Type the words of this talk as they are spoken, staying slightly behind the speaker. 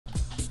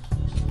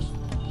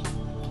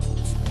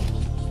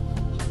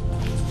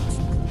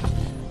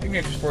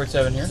Matrix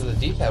 47 here. So the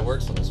D-pad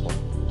works on this one.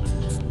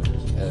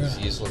 As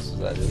useless as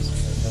that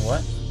is. The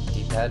what?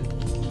 D-pad.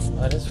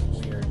 Oh, that is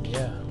weird,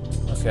 yeah.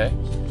 Okay.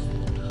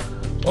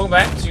 Welcome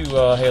back to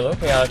Halo,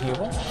 Chaotic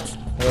Evil,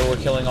 where we're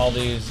killing all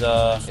these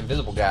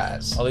invisible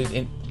guys. All these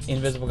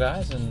invisible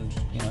guys and,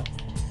 you know,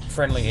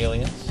 friendly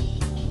aliens.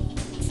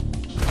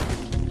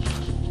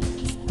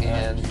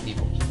 And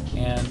people.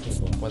 And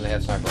people. When they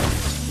have sniper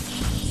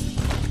rifles.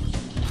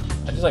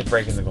 I just like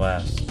breaking the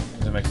glass,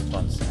 because it makes a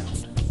fun sound.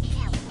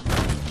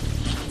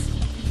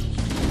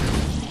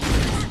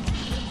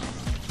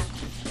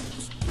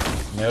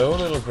 No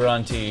little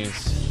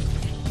grunties.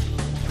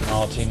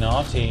 Naughty,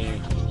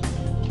 naughty.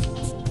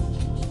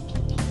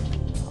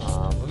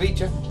 I beat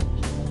you. And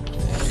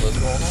what's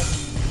going on?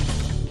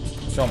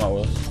 Show them,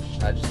 Willis.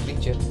 I just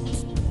beat you.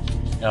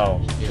 Oh,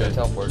 You're gonna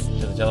teleport.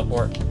 To the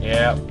teleport?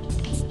 Yeah.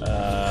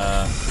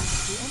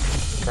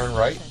 Turn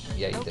right?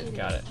 Yeah, you did.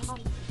 Got it.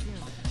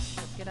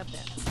 Let's get up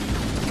there.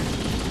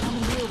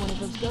 Commandeer one of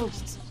those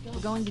ghosts.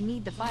 We're going to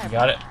need the fire.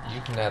 Got it.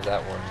 You can have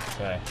that one.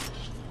 Okay.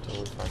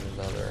 Until we find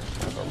another.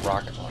 I have a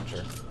rocket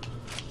launcher.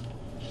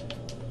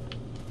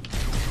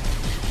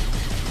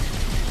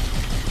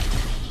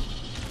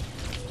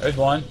 There's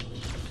one.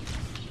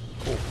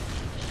 Cool.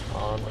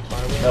 On my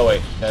way. No,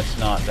 wait. That's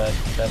not. That's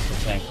the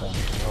tank one.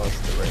 Oh, it's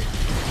the right.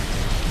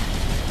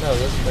 No,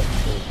 that's the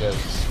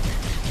ghosts.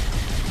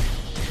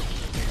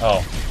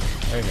 Oh.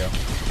 There you go.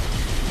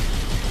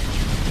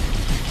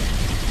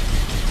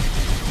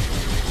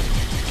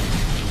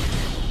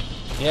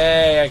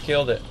 Yay, I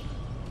killed it.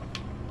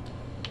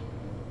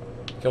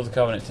 Killed the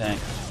Covenant tank.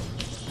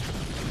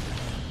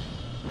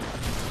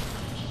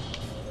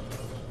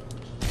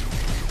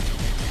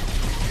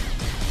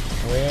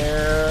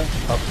 Where?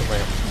 Up the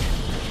ramp.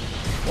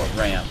 What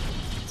ramp?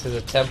 To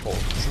the temple.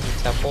 See the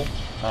temple?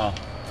 Oh.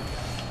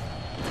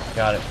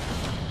 Got it.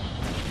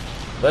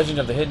 Legend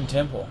of the Hidden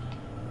Temple.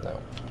 No.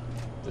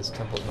 This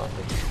temple's not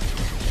hidden.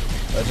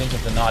 Legend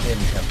of the Not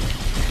Hidden Temple.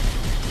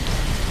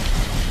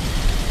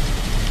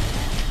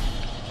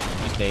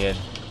 He's dead.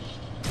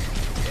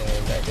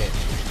 And that bitch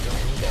is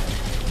going down.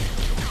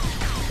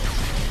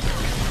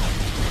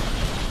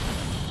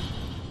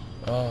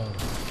 Oh.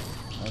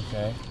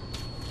 Okay.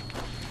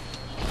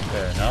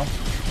 Fair enough.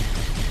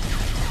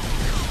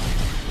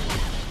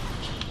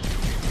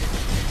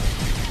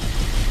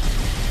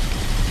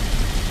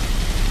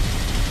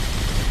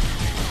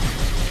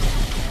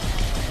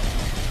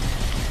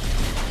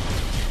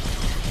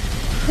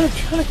 I'm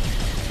trying to...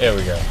 There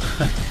we go.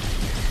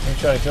 I'm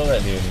trying to kill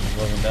that dude. He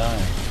wasn't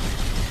dying.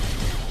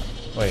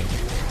 Wait.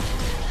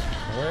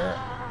 Where?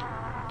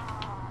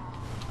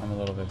 I'm a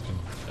little bit confused.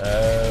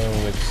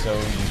 Oh, it's so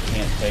you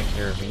can't take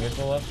your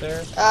vehicle up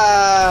there?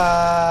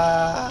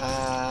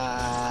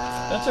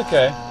 That's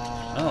okay.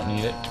 I don't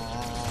need it.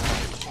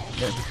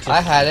 I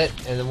had it,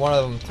 and then one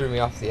of them threw me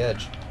off the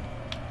edge.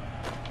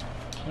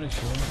 What is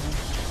shooting at me?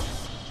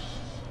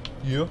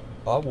 Yeah,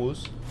 I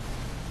was.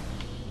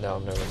 No,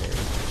 I'm nowhere near it.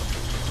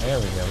 There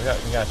we go.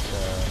 We got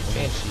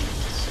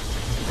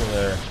Banshees. people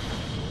there.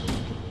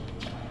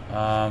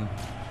 Let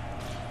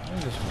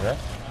me just wreck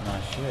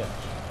my shit.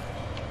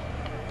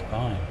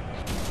 Fine.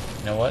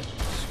 You know what?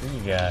 Screw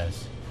you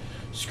guys.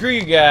 Screw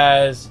you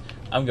guys.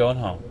 I'm going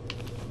home.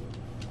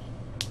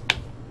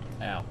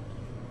 Ow.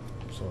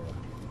 Sort of.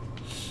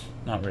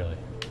 Not really.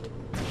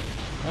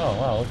 Oh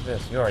wow, look at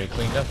this. You already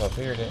cleaned up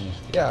here, didn't you?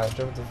 Yeah, I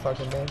drove the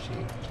fucking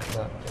Banshee.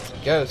 No, there's a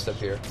ghost up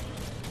here.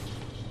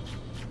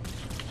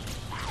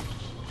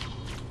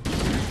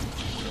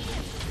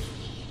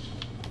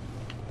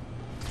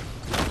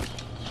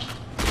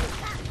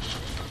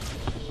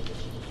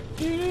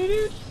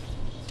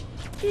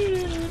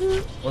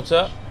 What's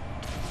up?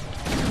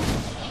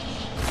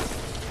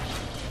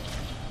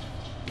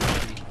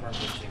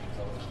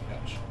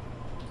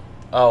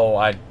 Oh,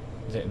 I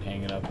didn't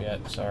hang it up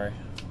yet. Sorry.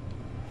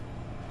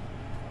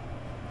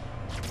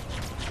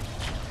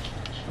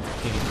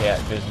 Kitty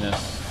cat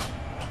business.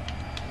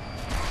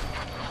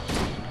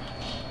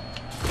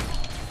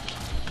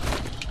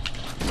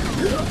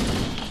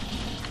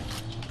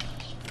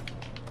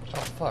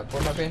 Oh fuck,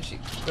 where'd my Banshee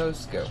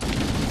ghosts go?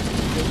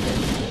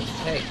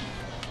 Hey,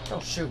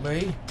 don't shoot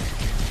me.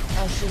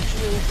 I'll shoot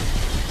you.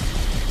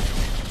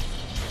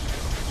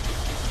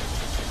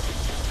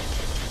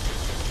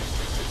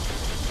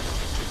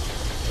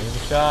 Need a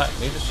shot.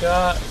 Need a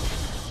shot.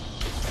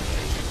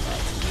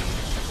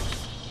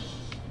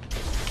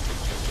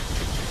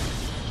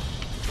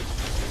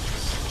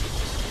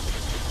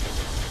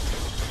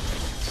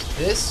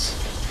 This?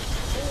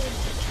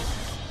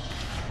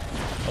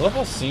 I love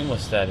how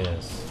seamless that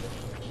is.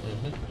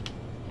 Mm-hmm.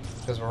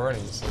 Because we're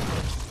running this thing.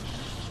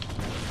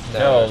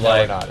 No, we're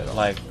like not at all.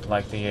 like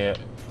the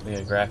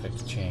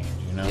graphics change,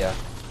 you know? Yeah.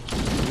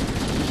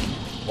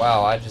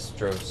 Wow, I just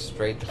drove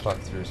straight the fuck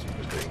through some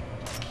debris.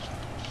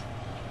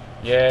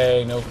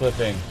 Yay, no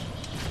clipping.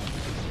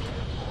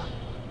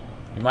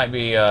 You might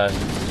be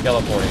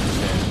teleporting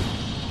soon.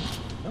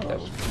 That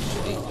would be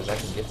shitty, because I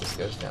can get this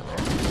ghost down there.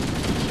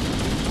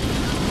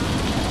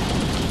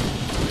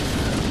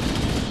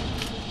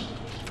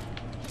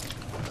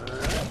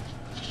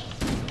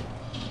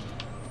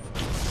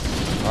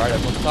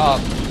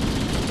 top.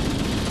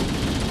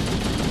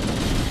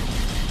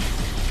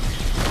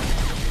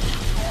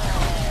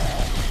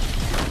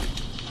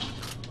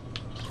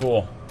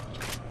 Cool.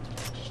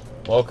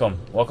 Welcome.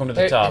 Welcome to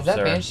the Hey, top, is that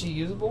sir. Banshee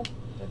usable?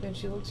 That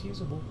Banshee looks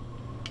usable.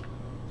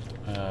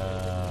 Try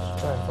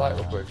and fly it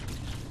real quick.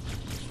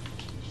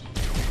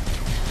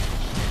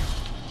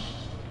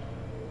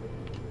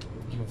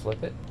 You can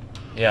flip it?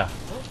 Yeah.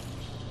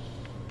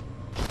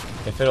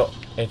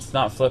 It's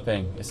not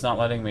flipping. It's not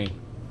letting me.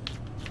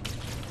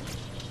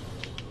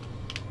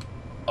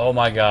 Oh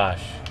my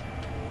gosh.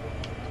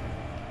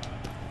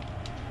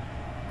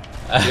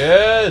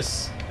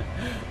 Yes!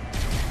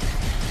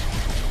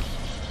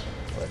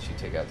 Let you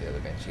take out the other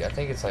Banshee. I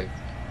think it's like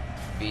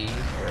B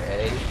or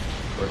A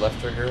or left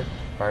trigger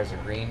fires a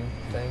green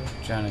thing.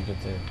 Trying to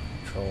get the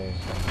controls.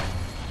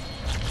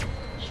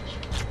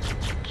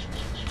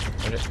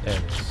 There it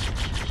is.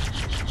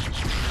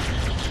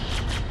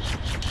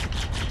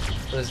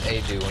 What does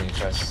A do when you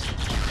press?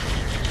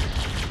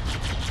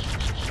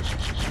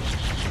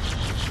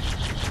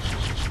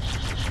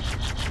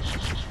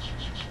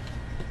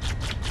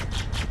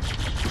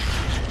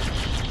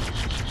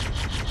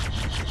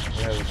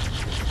 Yeah, we can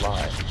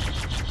fly.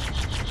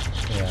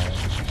 Yeah.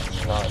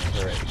 It's not a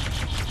turret.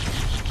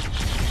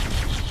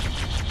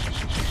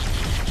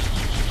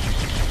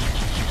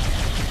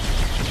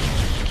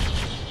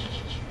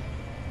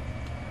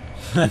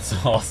 That's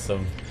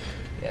awesome.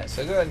 Yeah,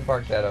 so go ahead and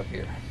park that up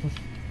here.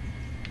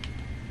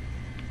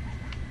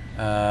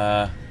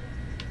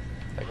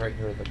 Like right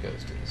here where the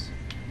ghost is.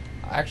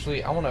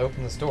 Actually, I want to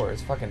open this door.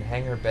 It's fucking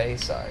hangar bay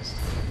sized.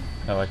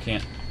 No, I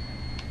can't.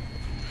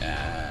 It's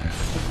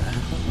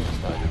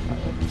not a good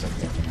pilot. It's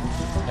okay.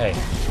 Hey.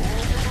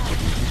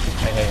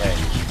 Hey.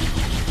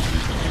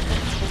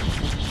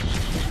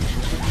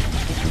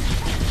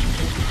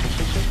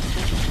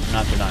 I'm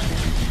not denying it.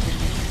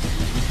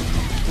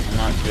 I'm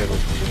not good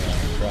with the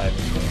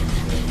driving games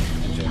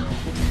in general.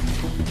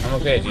 I'm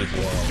okay at GTA,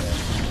 I guess.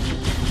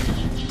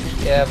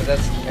 Yeah, but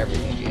that's an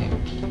everything game.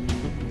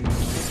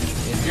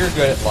 If you're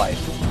good at life,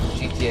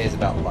 GTA is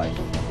about life.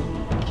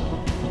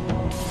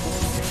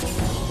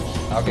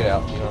 I'll get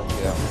out. You don't have to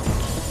get out.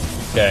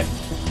 Okay.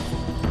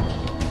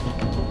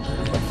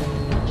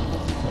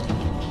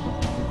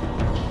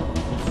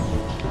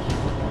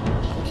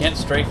 Can't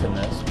strafen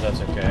this, but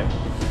that's okay.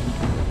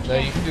 No,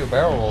 you can do a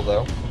barrel roll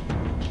though.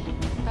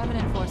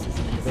 Covenant forces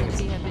in the I think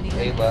vicinity have been it's A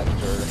eager. left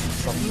or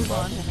something. Move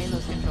on to Left.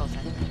 Halo's control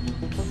center.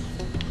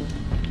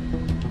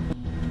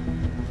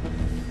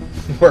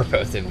 We're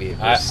both in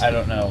vehicles. I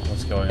don't know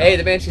what's going on. Hey,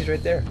 the Banshee's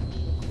right there.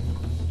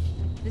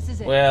 This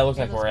is it. Well, it looks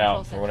like Halo's we're control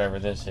out for center. whatever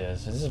this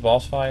is. Is this a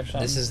boss fight or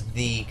something? This is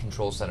the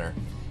control center.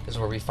 This is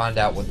where we find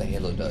out what the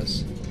Halo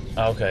does.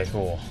 Okay,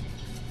 cool.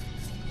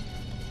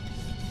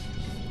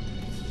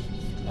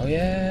 Oh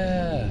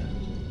yeah.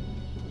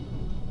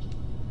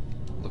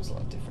 Looks a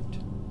lot different.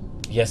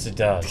 Yes, it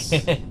does.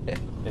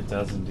 It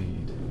does indeed.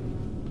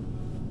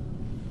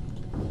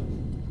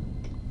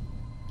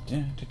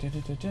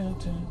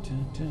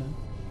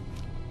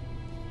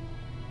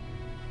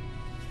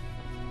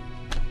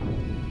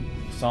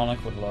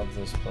 Sonic would love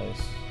this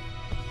place.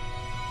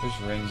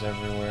 There's rings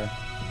everywhere.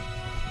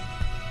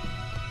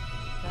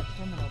 That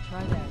terminal,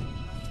 try that.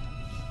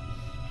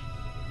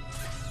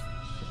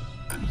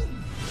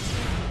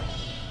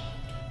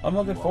 I'm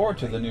looking forward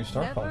to the new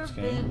Star Never Fox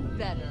game. been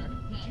better.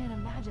 You can't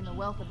imagine the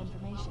wealth of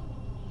information.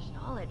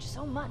 Knowledge,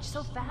 so much,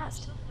 so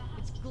fast.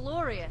 It's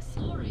glorious.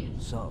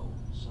 So,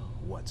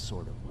 what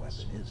sort of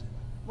weapon is it?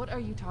 What are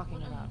you talking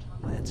about?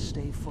 Let's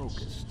stay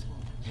focused.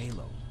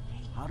 Halo,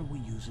 how do we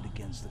use it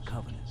against the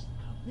Covenant?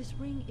 This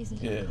ring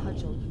isn't Yeah. a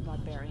cudgel, you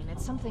barbarian.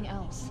 It's something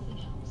else.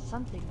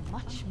 Something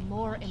much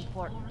more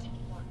important.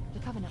 The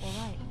Covenant were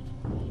right.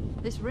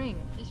 This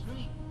ring.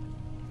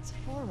 It's a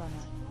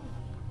Forerunner.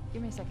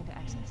 Give me a second to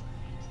access.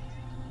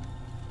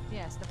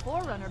 Yes, the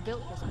Forerunner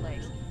built this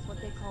place. It's what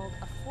they called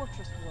a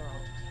fortress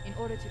world. In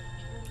order to...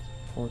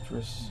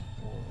 Fortress.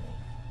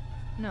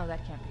 No,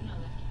 that can't be.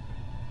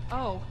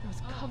 Oh,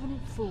 those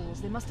Covenant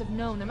fools. They must have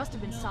known. There must have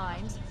been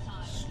signs.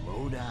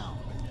 Slow down.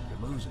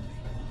 You're losing me.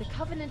 The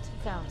Covenant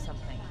found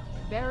something.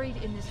 Buried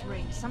in this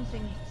ring.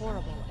 Something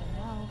horrible. And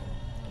now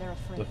they're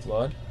afraid. The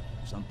flood?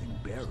 Something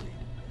buried.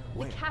 The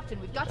Wait, captain.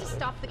 We've got to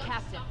stop the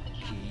captain.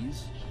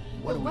 keys?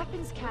 What The do we...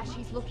 weapons cache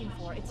he's looking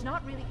for. It's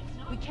not really...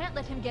 We can't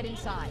let him get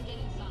inside.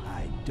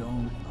 I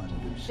don't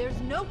understand.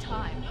 There's no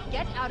time.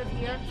 Get out of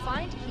here.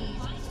 Find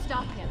keys.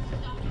 Stop him.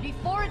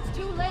 Before it's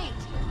too late.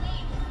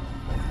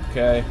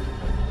 Okay.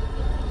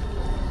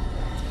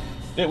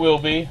 It will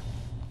be.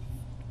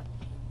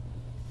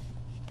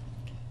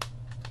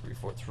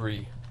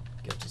 343.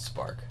 Get to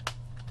spark.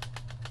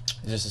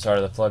 Is this the start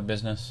of the flood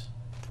business?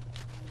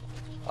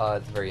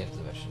 At the very end of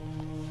the mission.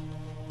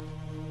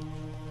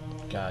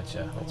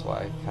 Gotcha. That's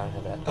why I kind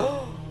of had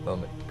that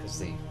moment, because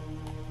they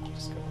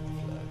discovered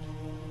the flood.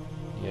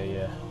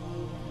 Yeah.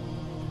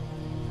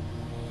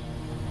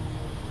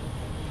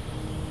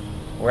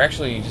 We're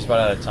actually just about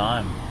out of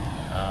time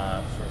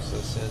So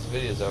as soon as the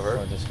video's over,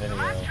 for this video.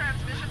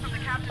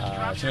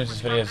 As soon as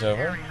this video is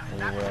over,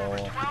 we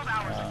will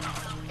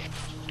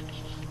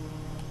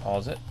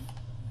pause it,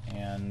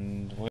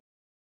 and